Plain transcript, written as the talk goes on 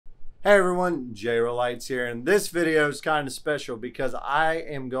Hey everyone, JRO Lights here, and this video is kind of special because I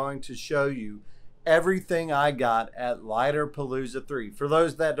am going to show you everything I got at Lighter Palooza 3. For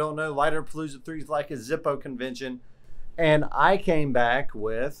those that don't know, Lighter Palooza 3 is like a Zippo convention, and I came back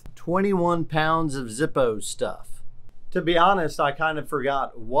with 21 pounds of Zippo stuff. To be honest, I kind of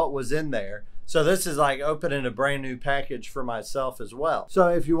forgot what was in there, so this is like opening a brand new package for myself as well. So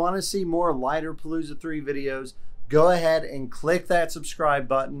if you want to see more Lighter Palooza 3 videos, go ahead and click that subscribe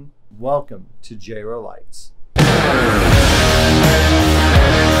button. Welcome to JRO Lights.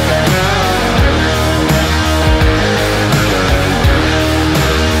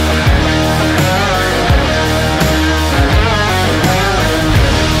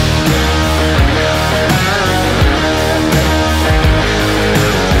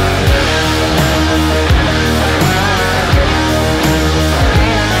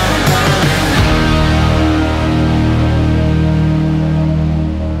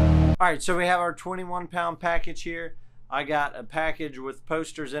 Alright, so we have our 21-pound package here. I got a package with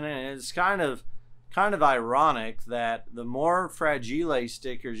posters in it, and it's kind of ironic that the more fragile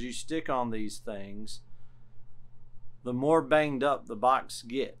stickers you stick on these things, the more banged up the box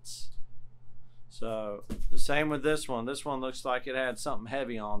gets. So the same with this one. This one looks like it had something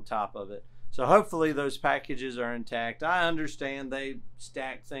heavy on top of it. So hopefully those packages are intact. I understand they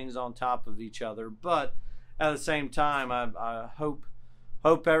stack things on top of each other, but at the same time, I hope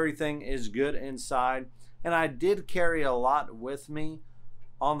everything is good inside. And I did carry a lot with me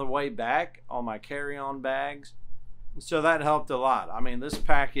on the way back on my carry-on bags, so that helped a lot. I mean, this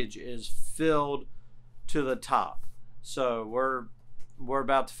package is filled to the top, so we're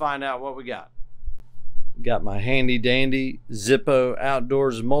about to find out what we got. Got my handy dandy Zippo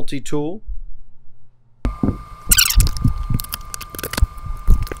Outdoors multi-tool.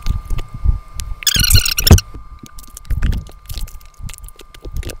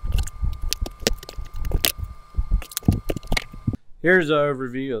 Here's an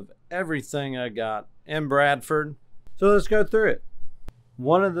overview of everything I got in Bradford. So let's go through it.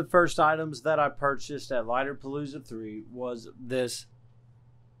 One of the first items that I purchased at Lighter Palooza 3 was this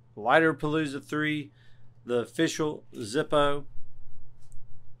Lighter Palooza 3, the official Zippo.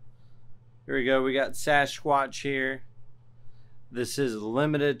 Here we go. We got Sasquatch here. This is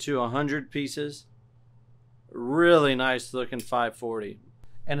limited to 100 pieces. Really nice looking 540.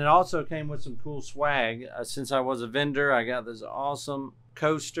 And it also came with some cool swag. Since I was a vendor, I got this awesome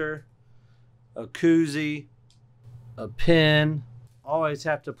coaster, a koozie, a pin. Always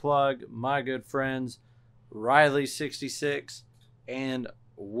have to plug my good friends Riley66 and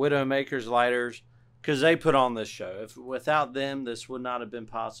Widowmaker's Lighters, because they put on this show. Without them, this would not have been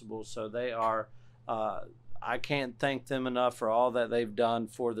possible. So they are, I can't thank them enough for all that they've done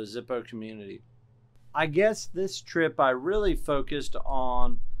for the Zippo community. I guess this trip I really focused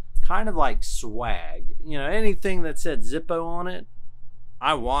on kind of like swag. You know, anything that said Zippo on it,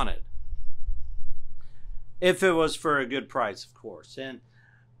 I wanted. If it was for a good price, of course. And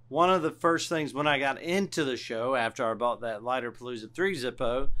one of the first things when I got into the show after I bought that Lighter Palooza 3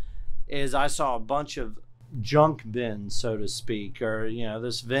 Zippo is I saw a bunch of junk bins, so to speak. Or, you know,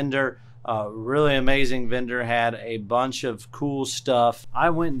 this vendor, really amazing vendor, had a bunch of cool stuff. I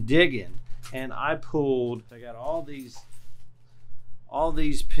went digging. And I got all these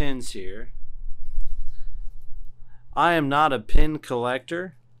pins here. I am not a pin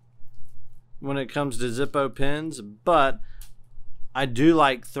collector when it comes to Zippo pins, but I do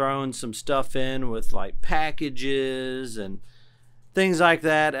like throwing some stuff in with like packages and things like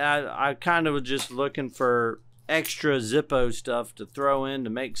that. I kind of was just looking for extra Zippo stuff to throw in to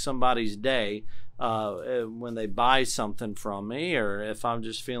make somebody's day when they buy something from me, or if I'm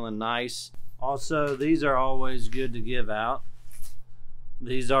just feeling nice. Also, these are always good to give out.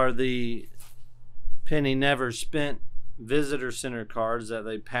 These are the penny never spent visitor center cards that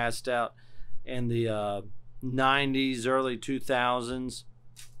they passed out in the 90s, early 2000s.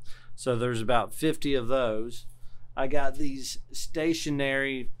 So there's about 50 of those. I got these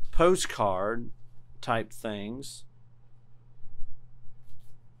stationary postcard type things.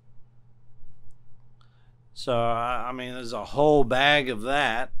 So, I mean, there's a whole bag of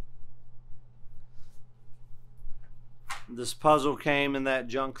that. This puzzle came in that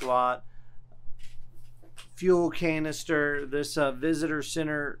junk lot. Fuel canister. This visitor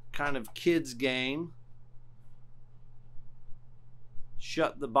center kind of kids game.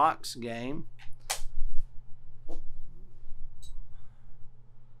 Shut the box game.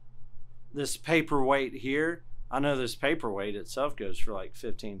 This paperweight here. I know this paperweight itself goes for like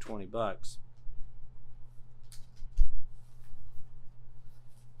 15-20 bucks.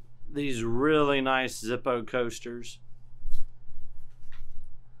 These really nice Zippo coasters.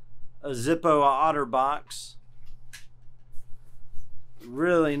 a Zippo Otter box.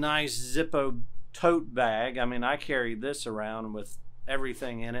 Really nice Zippo tote bag. I mean, I carried this around with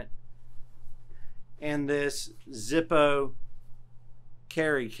everything in it. And this Zippo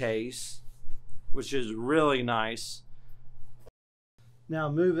carry case, which is really nice. Now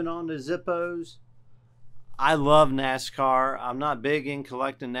moving on to Zippos. I love NASCAR. I'm not big in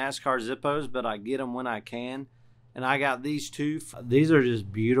collecting NASCAR Zippos, but I get them when I can. And I got these two. These are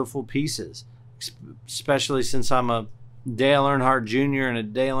just beautiful pieces, especially since I'm a Dale Earnhardt Jr. and a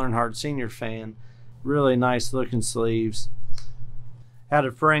Dale Earnhardt Sr. fan. Really nice looking sleeves. Had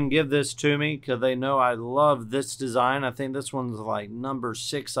a friend give this to me because they know I love this design. I think this one's like number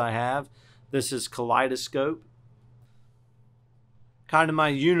 6 I have. This is Kaleidoscope. Kind of my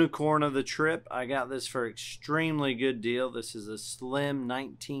unicorn of the trip. I got this for an extremely good deal. This is a slim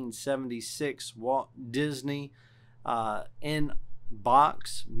 1976 Walt Disney in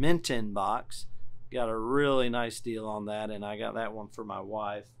box, mint in box. Got a really nice deal on that, and I got that one for my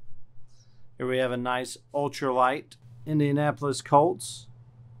wife. Here we have a nice ultralight Indianapolis Colts.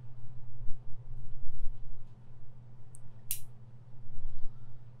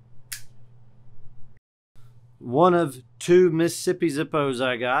 One of 2 Mississippi Zippos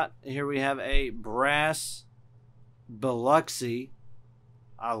I got. Here we have a brass Biloxi.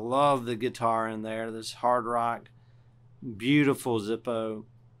 I love the guitar in there. This hard rock, beautiful Zippo,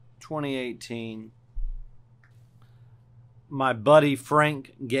 2018. My buddy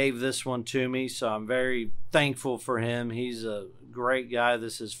Frank gave this one to me, so I'm very thankful for him. He's a great guy.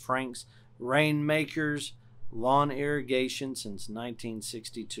 This is Frank's Rainmakers Lawn Irrigation since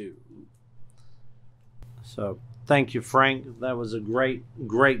 1962. So thank you, Frank. That was a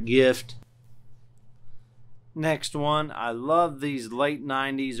great gift. Next one, I love these late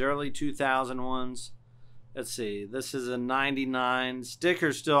 90s, early 2000 ones. Let's see, this is a 99.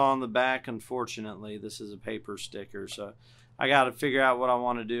 Sticker's still on the back, unfortunately. This is a paper sticker, so I got to figure out what I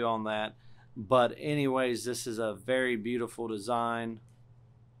want to do on that. But anyways, this is a very beautiful design.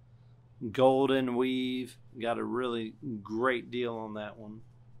 Golden weave. Got a really great deal on that one.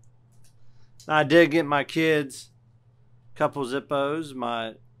 I did get my kids a couple Zippos.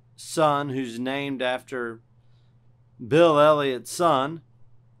 My son, who's named after Bill Elliott's son.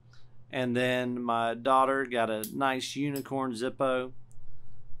 And then my daughter got a nice unicorn Zippo.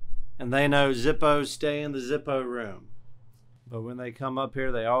 And they know Zippos stay in the Zippo room. But when they come up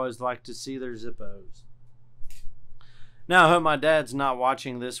here, they always like to see their Zippos. Now, I hope my dad's not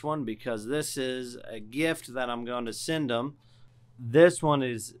watching this one because this is a gift that I'm going to send him. This one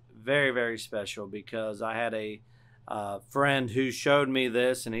is very special because I had a friend who showed me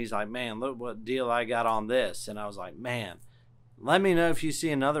this, and he's like, man, look what deal I got on this. And I was like, man, let me know if you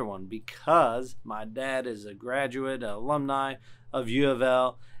see another one, because my dad is a graduate, alumni of U of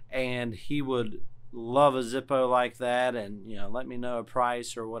L, and he would love a Zippo like that, and let me know a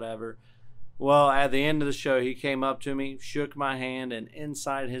price or whatever. Well, at the end of the show, he came up to me, shook my hand, and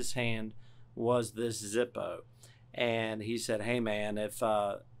inside his hand was this Zippo. And he said, hey man, if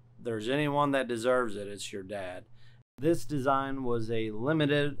there's anyone that deserves it, it's your dad. This design was a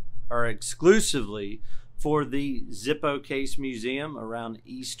limited or exclusively for the Zippo Case Museum around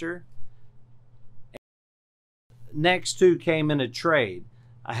Easter. Next 2 came in a trade.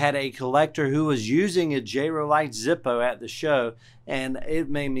 I had a collector who was using a JRO Lights Zippo at the show, and it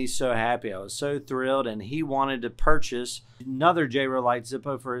made me so happy. I was so thrilled, and he wanted to purchase another JRO Lights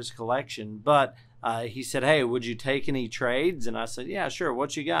Zippo for his collection, but he said, hey, would you take any trades? And I said, yeah, sure,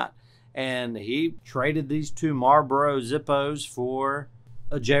 what you got? And he traded these 2 Marlboro Zippos for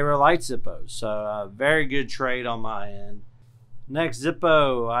a JRO Lights Zippo. So a very good trade on my end. Next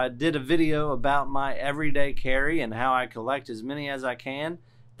Zippo, I did a video about my everyday carry and how I collect as many as I can.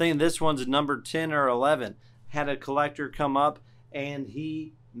 I think this one's number 10 or 11. Had a collector come up and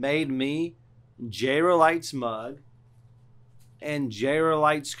he made me JRO Lights mug and JRO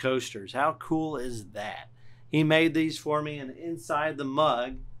Lights coasters. How cool is that? He made these for me, and inside the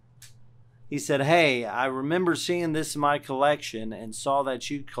mug, he said, hey, I remember seeing this in my collection and saw that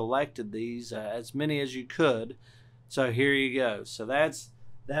you collected these as many as you could. So here you go. So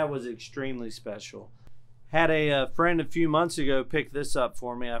that was extremely special. Had a friend a few months ago pick this up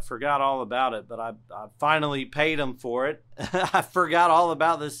for me. I forgot all about it, but I finally paid him for it. I forgot all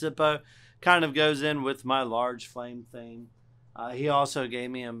about this Zippo. Kind of goes in with my large flame theme. He also gave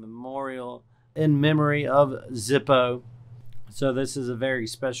me a memorial in memory of Zippo. So this is a very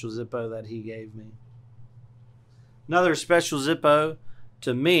special Zippo that he gave me. Another special Zippo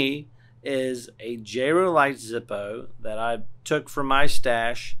to me is a JRO Lights Zippo that I took from my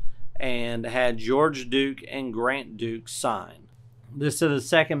stash and had George Duke and Grant Duke sign. This is the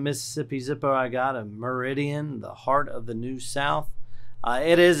second Mississippi Zippo I got, a Meridian, the heart of the New South.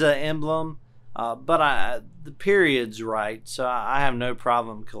 It is an emblem, but the period's right, so I have no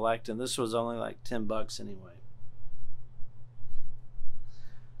problem collecting. This was only like 10 bucks anyway.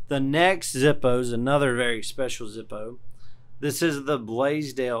 The next Zippo is another very special Zippo. This is the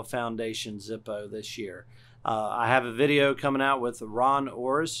Blaisdell Foundation Zippo this year. I have a video coming out with Ron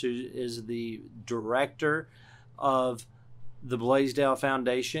Orris, who is the director of the Blaisdell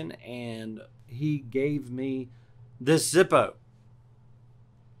Foundation, and he gave me this Zippo.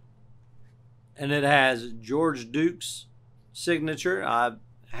 And it has George Duke's signature. I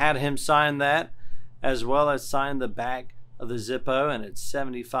had him sign that, as well as sign the back of the Zippo, and it's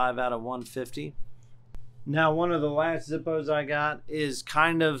 75 out of 150. Now, one of the last Zippos I got is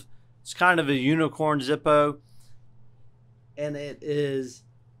kind of a unicorn Zippo, and it is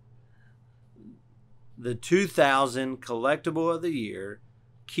the 2000 Collectible of the Year,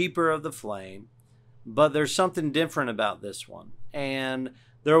 Keeper of the Flame. But there's something different about this one, and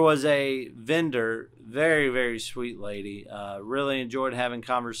there was a vendor, very, very sweet lady. Really enjoyed having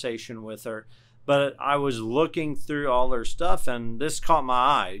conversation with her. But I was looking through all her stuff, and this caught my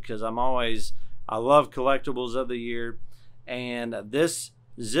eye because I love Collectibles of the Year. And this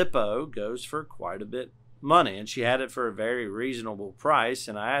Zippo goes for quite a bit money. And she had it for a very reasonable price,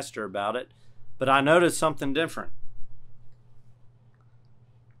 and I asked her about it. But I noticed something different.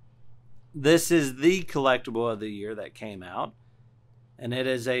 This is the Collectible of the Year that came out, and it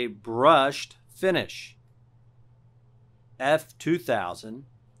is a brushed finish. F2000.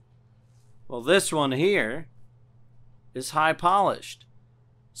 Well, this one here is high polished.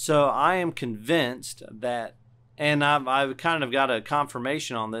 So I am convinced that, and I've kind of got a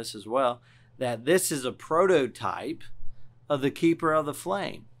confirmation on this as well, that this is a prototype of the Keeper of the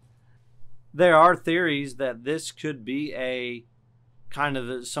Flame. There are theories that this could be a kind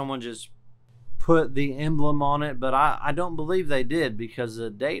of someone just put the emblem on it, but I don't believe they did, because the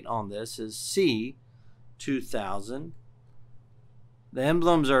date on this is C2000. The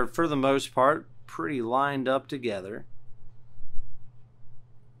emblems are, for the most part, pretty lined up together.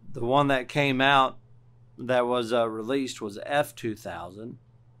 The one that came out that was released was F2000.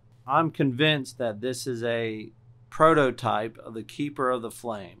 I'm convinced that this is a prototype of the Keeper of the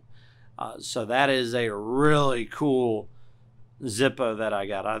Flame. So that is a really cool Zippo that I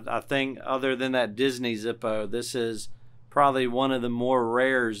got. I think other than that Disney Zippo, this is probably one of the more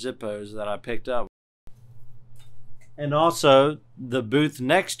rare Zippos that I picked up. And also, the booth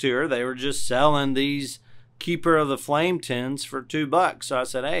next to her, they were just selling these Keeper of the Flame tins for $2. So I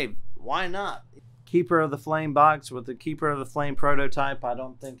said, hey, why not? Keeper of the Flame box with the Keeper of the Flame prototype. I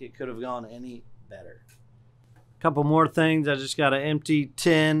don't think it could have gone any better. Couple more things. I just got an empty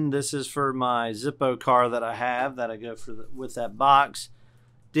tin. This is for my Zippo car that I have, that I go for with that box.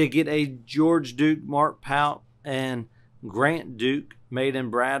 Did get a George Duke Mark Pout and Grant Duke made in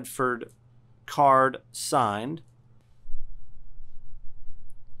Bradford card signed.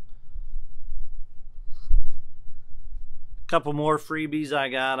 Couple more freebies I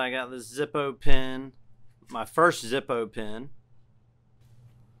got. I got this Zippo pen, my first Zippo pen.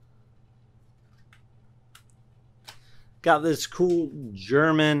 Got this cool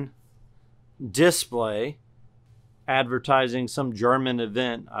German display advertising some German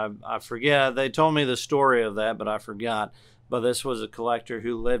event. I forget. They told me the story of that, but I forgot. But this was a collector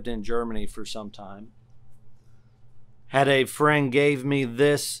who lived in Germany for some time. Had a friend gave me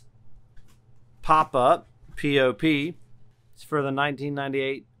this pop-up, POP. It's for the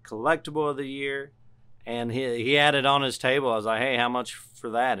 1998 Collectible of the Year. And he had it on his table. I was like, hey, how much for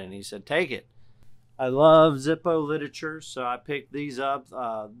that? And he said, take it. I love Zippo literature, so I picked these up.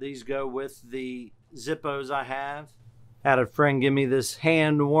 These go with the Zippos I have. Had a friend give me this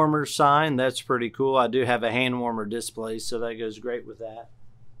hand warmer sign. That's pretty cool. I do have a hand warmer display, so that goes great with that.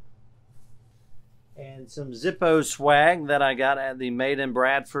 And some Zippo swag that I got at the Made in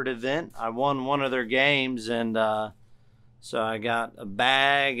Bradford event. I won one of their games, and so I got a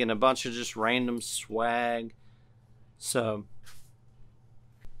bag and a bunch of just random swag.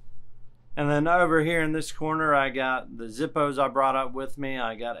 And then over here in this corner, I got the Zippos I brought up with me.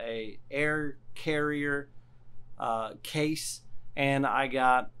 I got a air carrier case, and I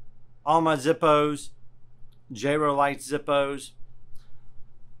got all my Zippos, JRO Lights Zippos.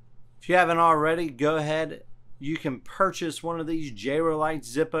 If you haven't already, go ahead. You can purchase one of these JRO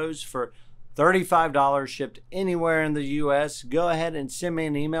Lights Zippos for $35 shipped anywhere in the U.S. Go ahead and send me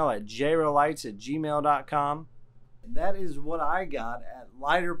an email at jrolights@gmail.com. That is what I got at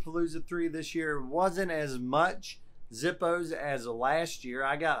Lighter Palooza 3 this year. It wasn't as much Zippos as last year.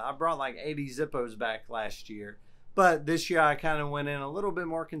 I brought like 80 Zippos back last year, But this year I kind of went in a little bit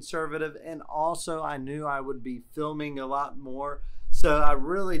more conservative, and also I knew I would be filming a lot more. So I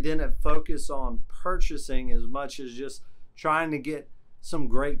really didn't focus on purchasing as much as just trying to get some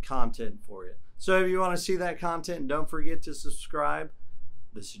great content for you. So if you want to see that content, don't forget to subscribe.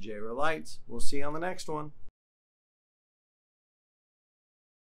 This is JRO Lights. We'll see you on the next one.